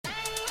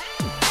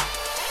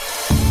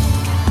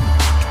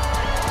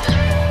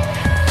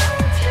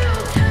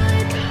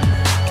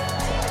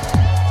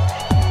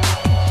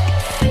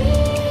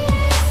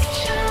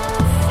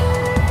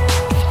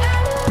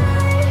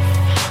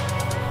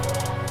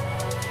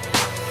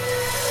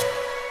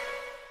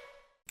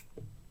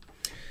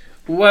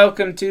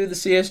Welcome to the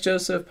C.S.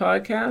 Joseph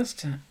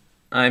podcast.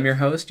 I'm your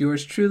host,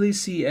 yours truly,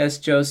 C.S.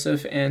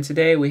 Joseph, and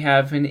today we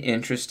have an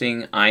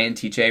interesting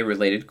INTJ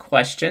related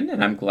question,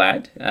 and I'm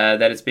glad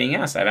that it's being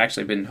asked. I've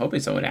actually been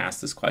hoping someone would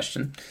ask this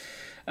question.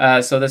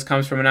 So this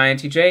comes from an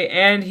INTJ,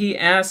 and he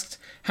asked,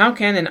 how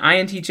can an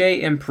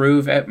INTJ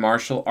improve at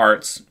martial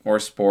arts or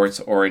sports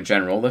or in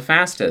general the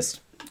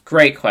fastest?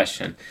 Great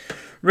question.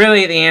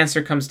 Really, the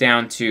answer comes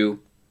down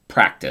to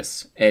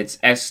practice. It's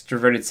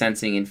extroverted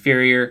sensing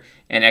inferior,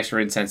 and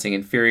extroverted sensing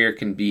inferior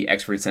can be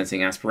extroverted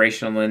sensing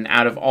aspirational. And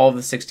out of all of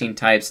the 16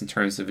 types in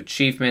terms of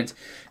achievement,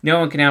 no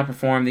one can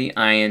outperform the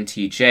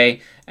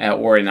INTJ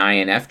or an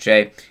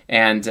INFJ.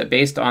 And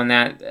based on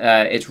that,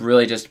 it's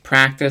really just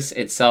practice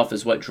itself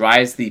is what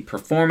drives the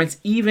performance,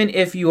 even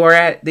if you are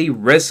at the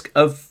risk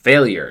of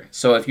failure.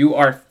 So if you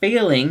are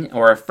failing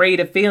or afraid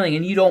of failing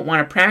and you don't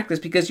want to practice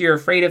because you're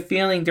afraid of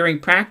failing during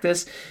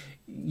practice,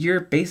 you're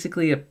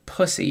basically a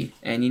pussy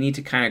and you need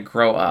to kind of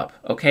grow up,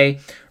 okay?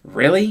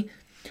 Really?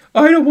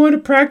 I don't want to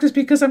practice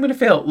because I'm going to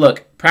fail.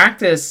 Look,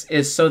 practice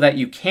is so that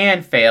you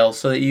can fail,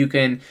 so that you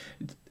can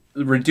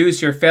reduce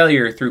your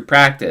failure through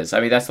practice. I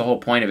mean, that's the whole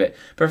point of it.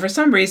 But for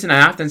some reason,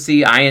 I often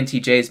see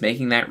INTJs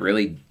making that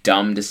really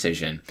dumb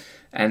decision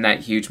and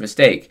that huge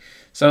mistake.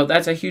 So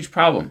that's a huge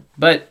problem.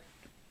 But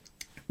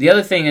the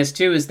other thing is,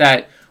 too, is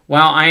that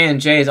while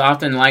INJs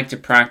often like to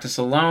practice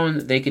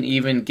alone, they can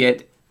even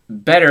get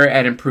better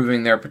at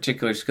improving their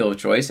particular skill of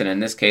choice, and in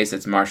this case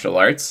it's martial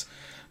arts,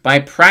 by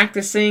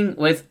practicing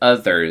with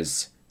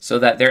others so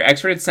that their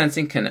extroverted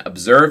sensing can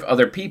observe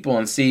other people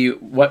and see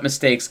what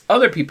mistakes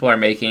other people are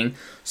making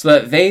so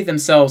that they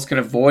themselves can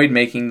avoid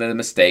making the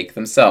mistake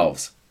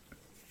themselves.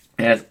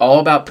 And it's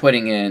all about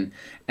putting in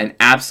an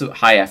absolute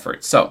high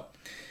effort. So,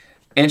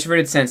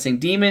 introverted sensing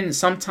demon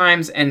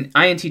sometimes, and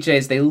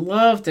INTJs, they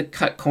love to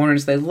cut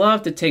corners, they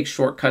love to take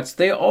shortcuts,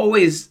 they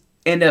always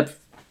end up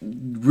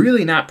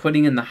really not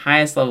putting in the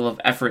highest level of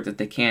effort that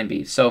they can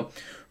be. So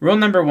rule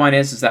number one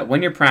is that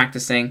when you're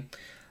practicing,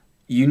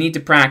 you need to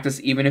practice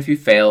even if you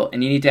fail,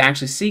 and you need to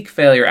actually seek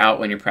failure out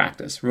when you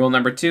practice. Rule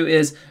number two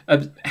is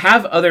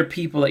have other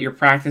people that you're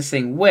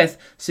practicing with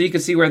so you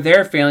can see where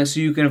they're failing so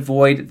you can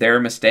avoid their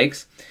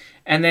mistakes.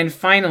 And then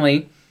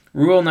finally,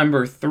 rule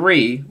number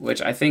three,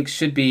 which I think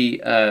should be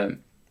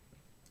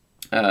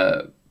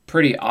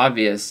pretty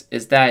obvious,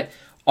 is that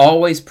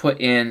always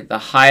put in the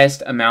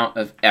highest amount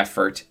of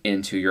effort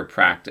into your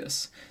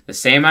practice. The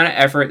same amount of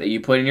effort that you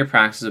put in your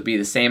practice would be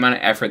the same amount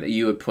of effort that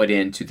you would put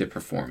into the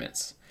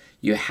performance.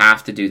 You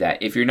have to do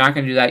that. If you're not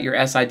going to do that,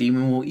 your SI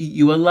demon will eat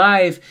you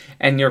alive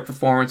and your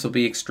performance will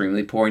be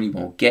extremely poor and you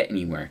won't get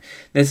anywhere.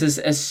 This is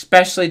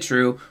especially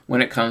true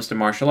when it comes to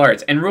martial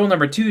arts. And rule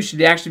number two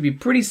should actually be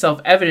pretty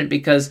self-evident,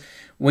 because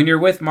when you're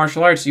with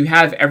martial arts, you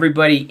have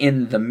everybody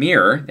in the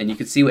mirror, and you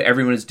can see what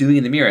everyone is doing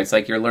in the mirror. It's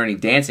like you're learning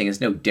dancing. It's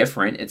no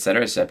different,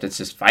 etc., except it's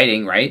just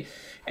fighting, right?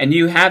 And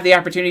you have the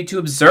opportunity to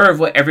observe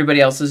what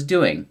everybody else is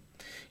doing.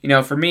 You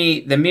know, for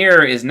me, the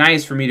mirror is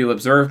nice for me to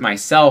observe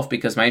myself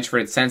because my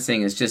introverted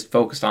sensing is just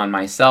focused on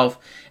myself,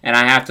 and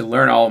I have to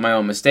learn all of my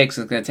own mistakes,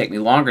 and it's going to take me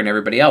longer than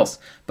everybody else.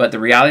 But the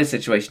reality of the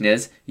situation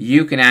is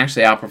you can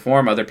actually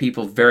outperform other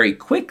people very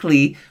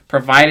quickly,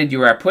 provided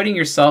you are putting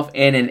yourself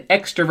in an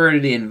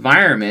extroverted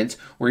environment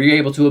where you're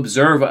able to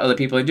observe what other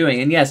people are doing.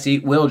 And yes,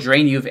 it will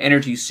drain you of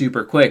energy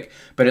super quick,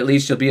 but at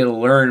least you'll be able to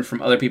learn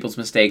from other people's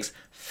mistakes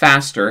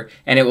faster,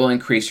 and it will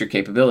increase your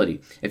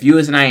capability. If you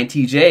as an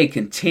INTJ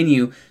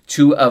continue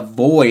to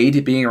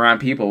avoid being around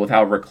people with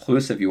how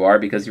reclusive you are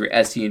because your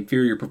SE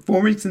inferior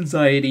performance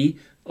anxiety,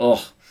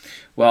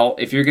 well,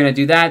 if you're going to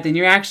do that, then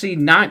you're actually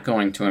not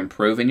going to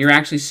improve, and you're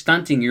actually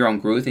stunting your own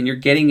growth, and you're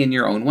getting in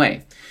your own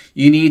way.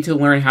 You need to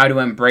learn how to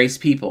embrace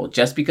people.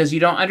 Just because you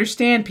don't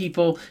understand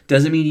people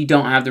doesn't mean you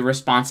don't have the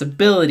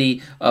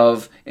responsibility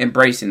of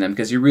embracing them,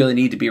 because you really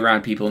need to be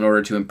around people in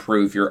order to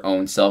improve your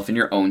own self and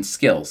your own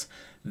skills.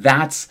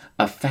 That's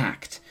a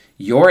fact.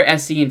 Your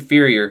SE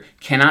inferior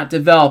cannot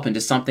develop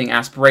into something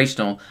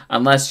aspirational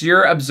unless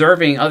you're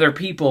observing other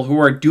people who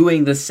are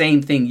doing the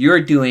same thing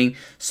you're doing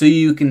so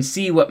you can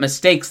see what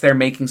mistakes they're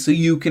making so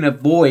you can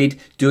avoid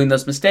doing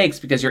those mistakes,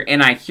 because your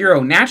NI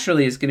hero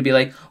naturally is going to be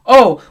like,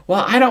 oh,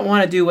 well, I don't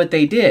want to do what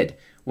they did.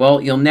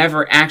 Well, you'll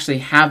never actually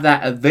have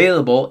that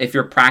available if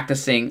you're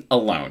practicing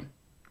alone.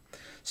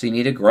 So you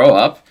need to grow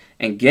up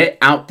and get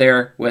out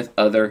there with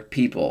other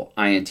people,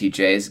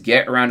 INTJs.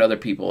 Get around other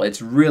people.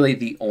 It's really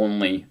the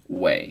only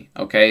way,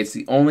 okay? It's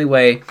the only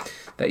way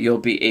that you'll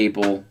be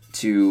able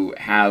to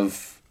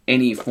have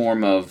any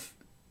form of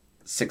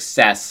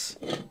success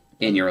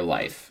in your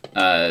life,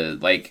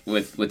 like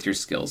with your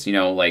skills. And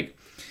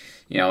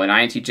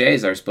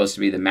INTJs are supposed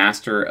to be the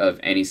master of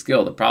any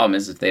skill. The problem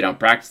is if they don't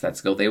practice that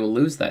skill, they will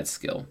lose that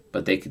skill.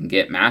 But they can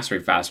get mastery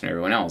faster than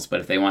everyone else. But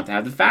if they want to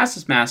have the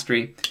fastest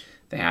mastery,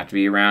 they have to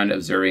be around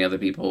observing other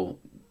people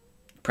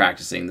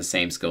practicing the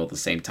same skill at the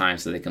same time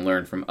so they can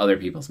learn from other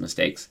people's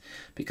mistakes.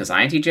 Because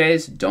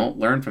INTJs don't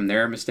learn from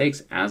their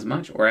mistakes as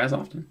much or as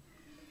often.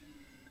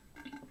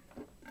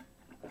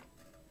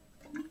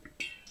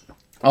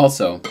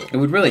 Also, it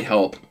would really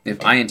help if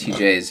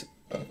INTJs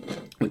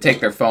would take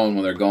their phone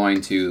when they're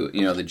going to,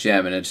 the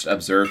gym and just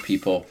observe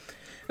people.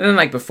 And then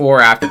like before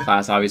or after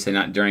class, obviously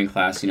not during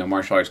class,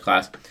 martial arts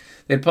class,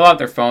 they'd pull out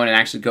their phone and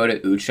actually go to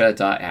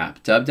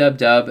ucha.app,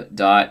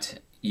 www.udja.app,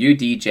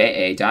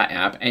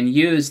 and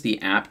use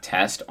the app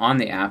test on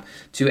the app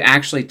to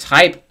actually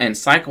type and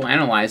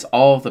psychoanalyze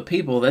all of the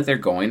people that they're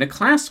going to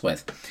class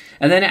with.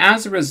 And then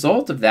as a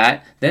result of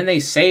that, then they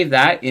save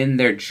that in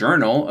their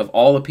journal of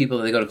all the people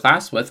that they go to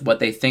class with, what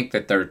they think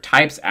that their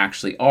types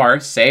actually are,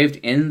 saved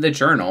in the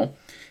journal.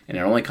 And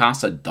it only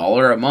costs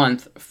 $1 a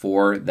month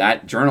for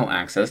that journal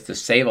access to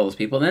save all those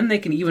people. Then they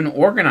can even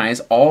organize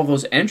all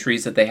those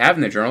entries that they have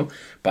in their journal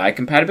by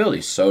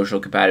compatibility,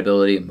 social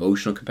compatibility,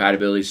 emotional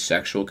compatibility,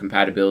 sexual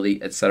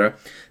compatibility, etc.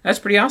 That's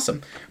pretty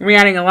awesome. We're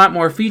adding a lot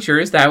more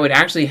features that would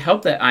actually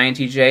help that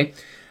INTJ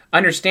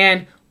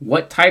understand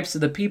what types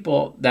of the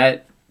people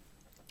that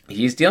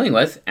he's dealing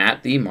with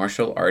at the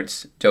martial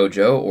arts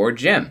dojo or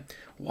gym.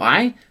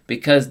 Why?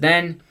 Because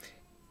then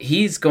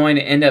he's going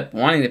to end up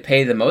wanting to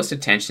pay the most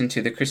attention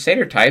to the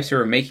Crusader types who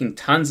are making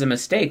tons of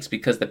mistakes,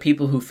 because the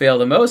people who fail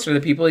the most are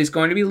the people he's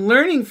going to be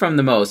learning from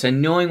the most,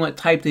 and knowing what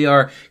type they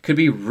are could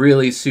be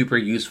really super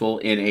useful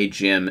in a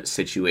gym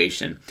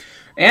situation.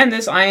 And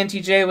this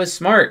INTJ was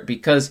smart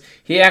because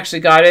he actually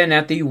got in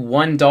at the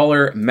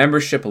 $1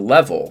 membership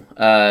level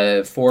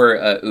for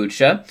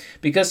Ucha,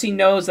 because he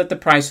knows that the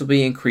price will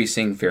be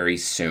increasing very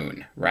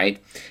soon, right?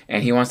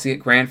 And he wants to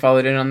get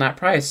grandfathered in on that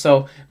price.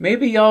 So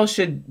maybe y'all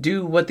should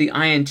do what the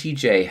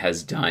INTJ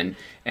has done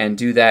and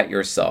do that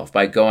yourself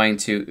by going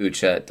to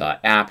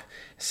ucha.app,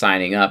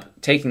 signing up,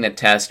 taking the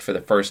test for the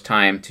first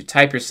time to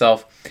type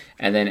yourself,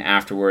 and then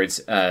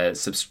afterwards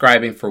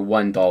subscribing for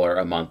 $1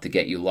 a month to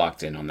get you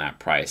locked in on that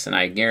price. And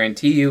I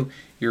guarantee you,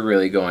 you're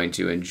really going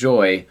to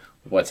enjoy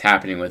what's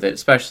happening with it,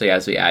 especially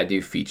as we add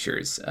new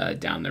features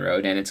down the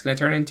road. And it's going to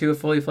turn into a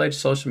fully fledged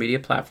social media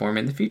platform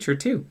in the future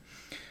too,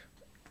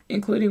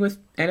 including with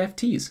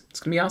NFTs.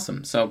 It's going to be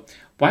awesome. So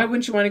why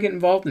wouldn't you want to get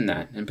involved in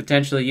that and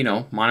potentially,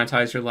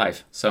 monetize your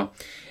life? So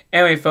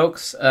anyway,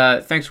 folks,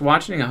 thanks for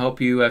watching. I hope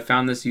you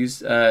found this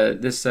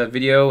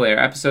video or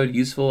episode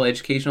useful,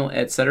 educational,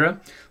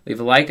 etc. Leave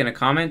a like and a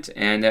comment,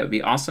 and that would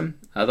be awesome.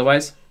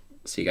 Otherwise,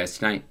 see you guys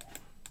tonight.